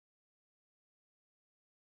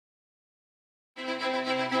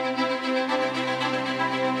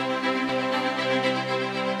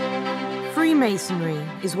Freemasonry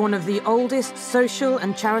is one of the oldest social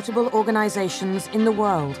and charitable organisations in the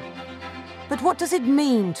world. But what does it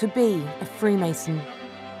mean to be a Freemason?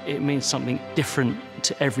 It means something different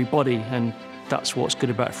to everybody, and that's what's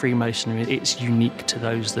good about Freemasonry. It's unique to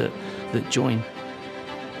those that join.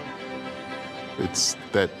 It's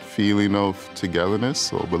that feeling of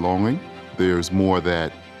togetherness or belonging. There's more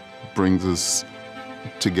that brings us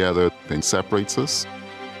together than separates us.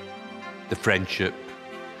 The friendship,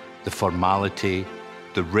 the formality,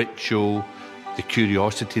 the ritual, the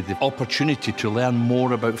curiosity, the opportunity to learn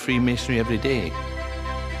more about Freemasonry every day.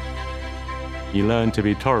 You learn to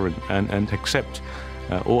be tolerant and accept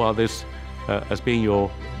all others as being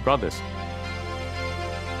your brothers.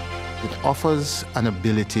 It offers an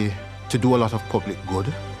ability to do a lot of public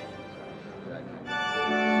good.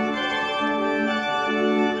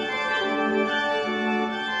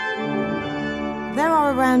 There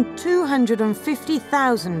are around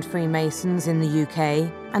 250,000 Freemasons in the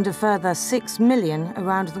UK and a further 6 million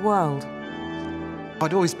around the world.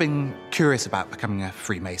 I'd always been curious about becoming a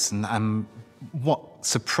Freemason, and what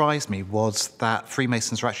surprised me was that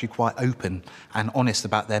Freemasons are actually quite open and honest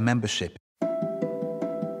about their membership.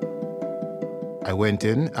 I went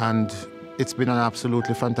in, and it's been an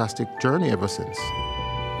absolutely fantastic journey ever since.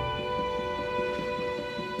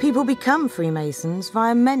 People become Freemasons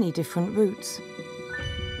via many different routes.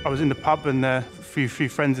 I was in the pub and a few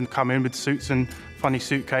friends had come in with suits and funny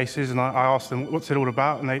suitcases, and I asked them, what's it all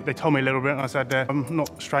about? And they told me a little bit, and I said, I'm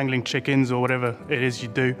not strangling chickens or whatever it is you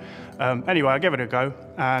do. Anyway, I gave it a go,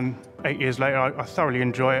 and 8 years later, I thoroughly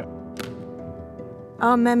enjoy it.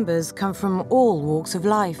 Our members come from all walks of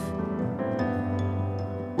life.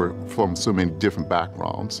 We're from so many different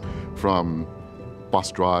backgrounds, from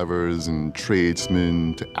bus drivers and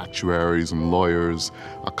tradesmen to actuaries and lawyers,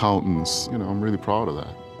 accountants. You know, I'm really proud of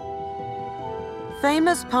that.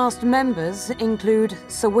 Famous past members include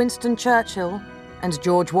Sir Winston Churchill and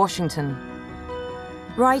George Washington,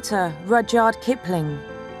 writer Rudyard Kipling,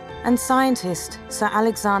 and scientist Sir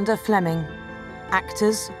Alexander Fleming,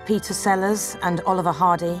 actors Peter Sellers and Oliver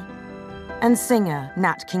Hardy, and singer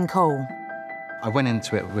Nat King Cole. I went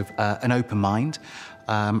into it with an open mind,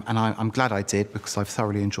 and I'm glad I did, because I've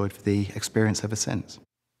thoroughly enjoyed the experience ever since.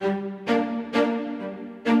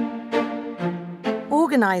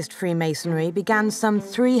 Organised Freemasonry began some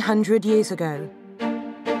 300 years ago.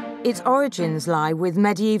 Its origins lie with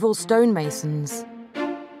medieval stonemasons.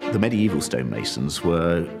 The medieval stonemasons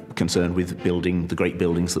were concerned with building the great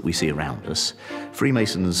buildings that we see around us.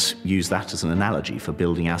 Freemasons use that as an analogy for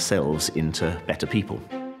building ourselves into better people.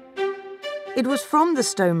 It was from the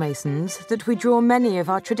stonemasons that we draw many of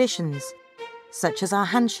our traditions, such as our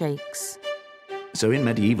handshakes. So in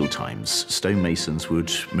medieval times, stonemasons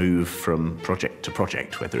would move from project to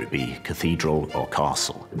project, whether it be cathedral or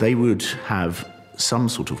castle. They would have some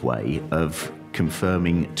sort of way of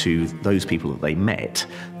confirming to those people that they met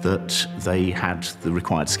that they had the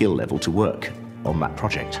required skill level to work on that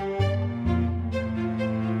project.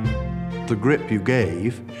 The grip you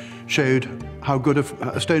gave showed how good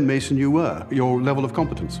a stonemason you were, your level of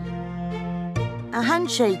competence. A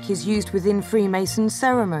handshake is used within Freemason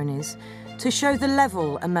ceremonies to show the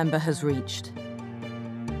level a member has reached.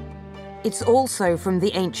 It's also from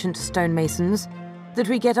the ancient stonemasons that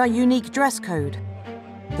we get our unique dress code,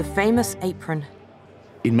 the famous apron.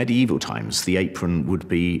 In medieval times, the apron would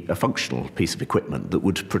be a functional piece of equipment that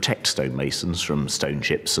would protect stonemasons from stone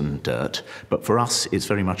chips and dirt, but for us, it's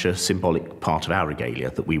very much a symbolic part of our regalia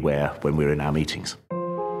that we wear when we're in our meetings.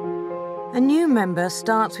 A new member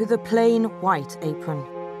starts with a plain white apron.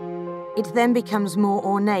 It then becomes more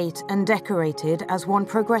ornate and decorated as one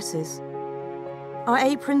progresses. Our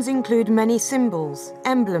aprons include many symbols,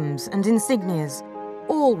 emblems and insignias,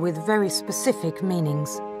 all with very specific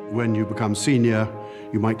meanings. When you become senior,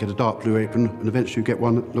 you might get a dark blue apron, and eventually you get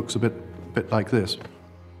one that looks a bit like this.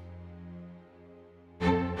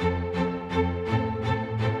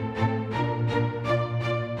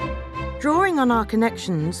 Drawing on our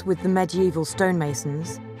connections with the medieval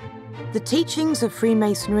stonemasons, the teachings of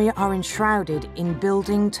Freemasonry are enshrouded in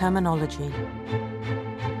building terminology.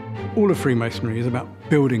 All of Freemasonry is about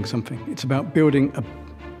building something. It's about building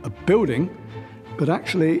a building, but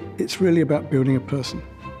actually it's really about building a person.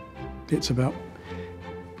 It's about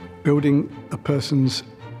building a person's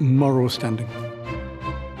moral standing.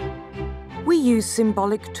 We use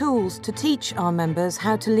symbolic tools to teach our members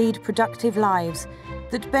how to lead productive lives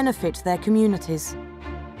that benefit their communities.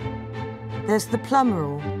 There's the plumb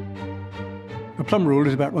rule. The plumb rule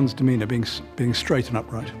is about one's demeanour being straight and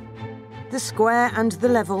upright. The square and the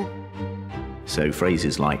level. So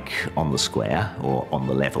phrases like on the square or on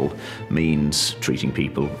the level means treating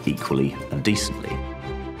people equally and decently.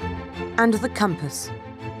 And the compass.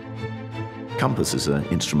 Compass is an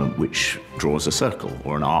instrument which draws a circle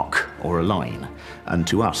or an arc or a line. And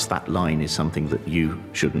to us, that line is something that you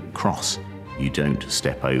shouldn't cross. You don't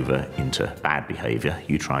step over into bad behaviour.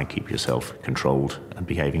 You try and keep yourself controlled and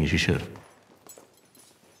behaving as you should.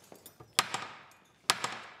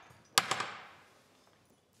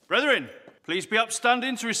 Brethren, please be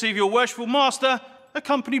upstanding to receive your worshipful master,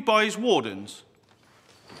 accompanied by his wardens.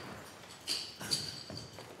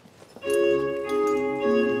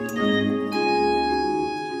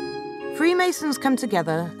 Freemasons come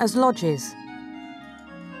together as lodges.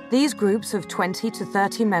 These groups of 20 to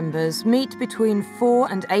 30 members meet between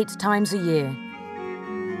 4 and 8 times a year.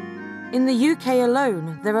 In the UK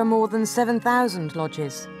alone, there are more than 7,000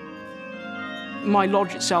 lodges. My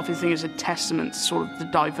lodge itself, I think, is a testament to sort of the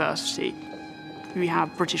diversity. We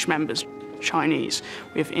have British members, Chinese,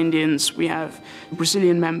 we have Indians, we have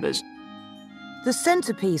Brazilian members. The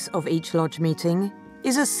centrepiece of each lodge meeting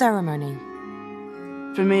is a ceremony.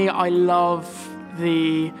 For me, I love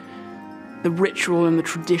the ritual and the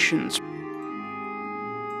traditions.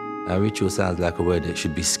 A ritual sounds like a word that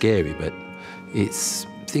should be scary, but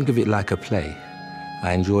think of it like a play.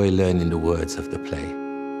 I enjoy learning the words of the play.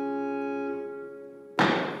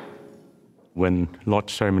 When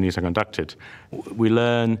lodge ceremonies are conducted, we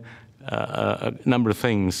learn a number of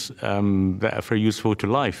things that are very useful to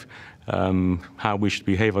life. How we should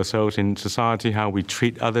behave ourselves in society, how we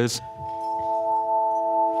treat others.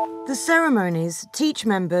 The ceremonies teach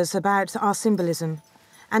members about our symbolism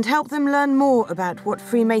and help them learn more about what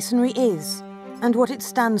Freemasonry is and what it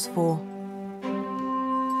stands for.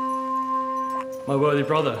 My worthy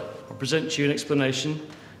brother, I present to you an explanation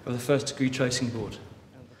of the first degree tracing board.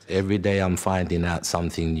 Every day I'm finding out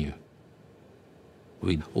something new.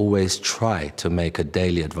 We always try to make a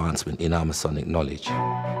daily advancement in our Masonic knowledge.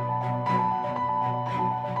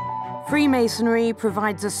 Freemasonry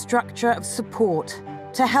provides a structure of support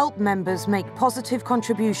to help members make positive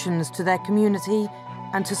contributions to their community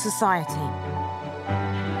and to society.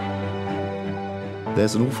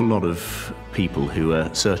 There's an awful lot of people who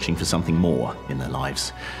are searching for something more in their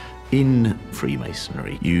lives. In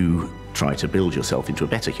Freemasonry, you try to build yourself into a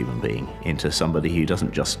better human being, into somebody who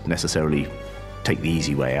doesn't just necessarily take the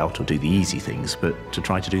easy way out or do the easy things, but to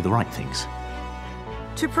try to do the right things.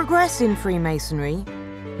 To progress in Freemasonry,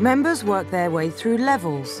 members work their way through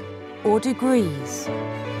levels or degrees.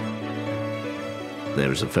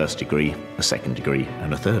 There is a first degree, a second degree,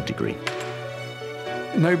 and a third degree.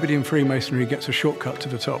 Nobody in Freemasonry gets a shortcut to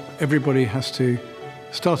the top. Everybody has to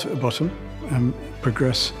start at the bottom and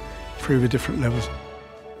progress through the different levels.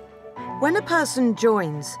 When a person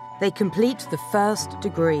joins, they complete the first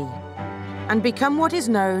degree and become what is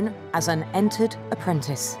known as an entered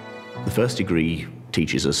apprentice. The first degree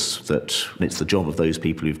teaches us that it's the job of those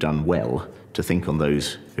people who've done well to think on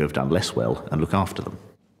those who have done less well and look after them.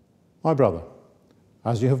 My brother,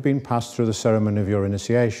 as you have been passed through the ceremony of your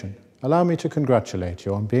initiation, allow me to congratulate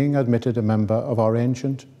you on being admitted a member of our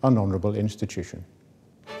ancient and honourable institution.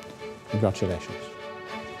 Congratulations.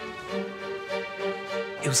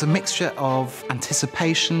 It was a mixture of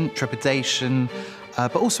anticipation, trepidation,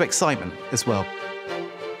 but also excitement as well.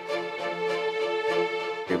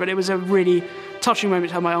 But it was a really touching moment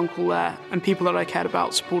to have my uncle there and people that I cared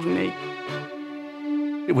about supporting me.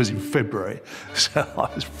 It was in February, so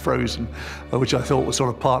I was frozen, which I thought was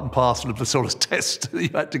sort of part and parcel of the sort of test that you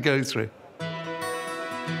had to go through.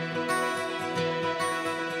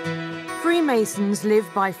 Freemasons live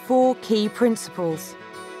by 4 key principles: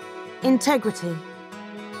 integrity,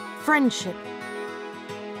 friendship,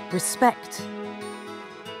 respect,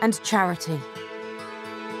 and charity.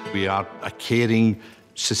 We are a caring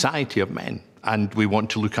society of men, and we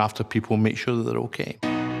want to look after people and make sure that they're okay.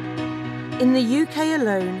 In the UK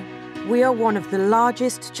alone, we are one of the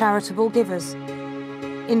largest charitable givers.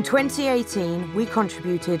 In 2018, we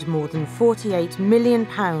contributed more than £48 million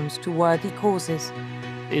to worthy causes.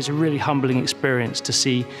 It's a really humbling experience to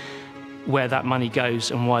see where that money goes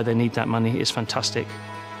and why they need that money. It's fantastic.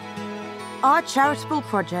 Our charitable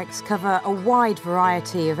projects cover a wide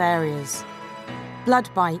variety of areas: blood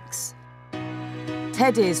bikes,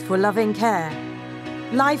 teddies for loving care,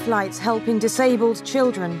 lifelights helping disabled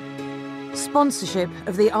children, sponsorship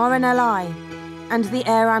of the RNLI and the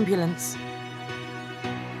air ambulance.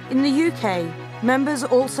 In the UK, members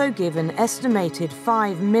also give an estimated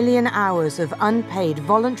 5 million hours of unpaid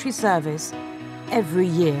voluntary service every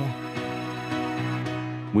year.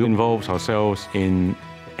 We involved ourselves in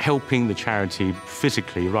helping the charity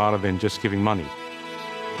physically rather than just giving money.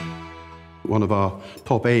 one of our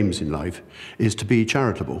top aims in life is to be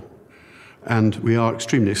charitable, and we are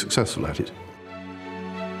extremely successful at it.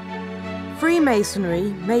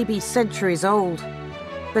 Freemasonry may be centuries old,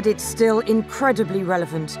 but it's still incredibly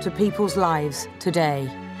relevant to people's lives today.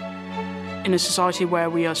 In a society where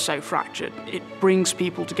we are so fractured, it brings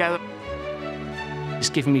people together. It's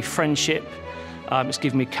given me friendship, it's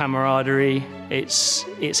given me camaraderie,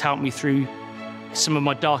 it's helped me through some of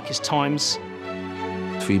my darkest times.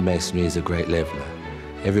 Freemasonry is a great leveller.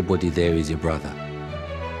 Everybody there is your brother.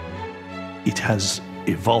 It has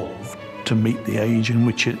evolved to meet the age in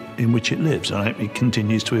which it lives, and I hope it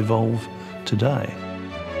continues to evolve today.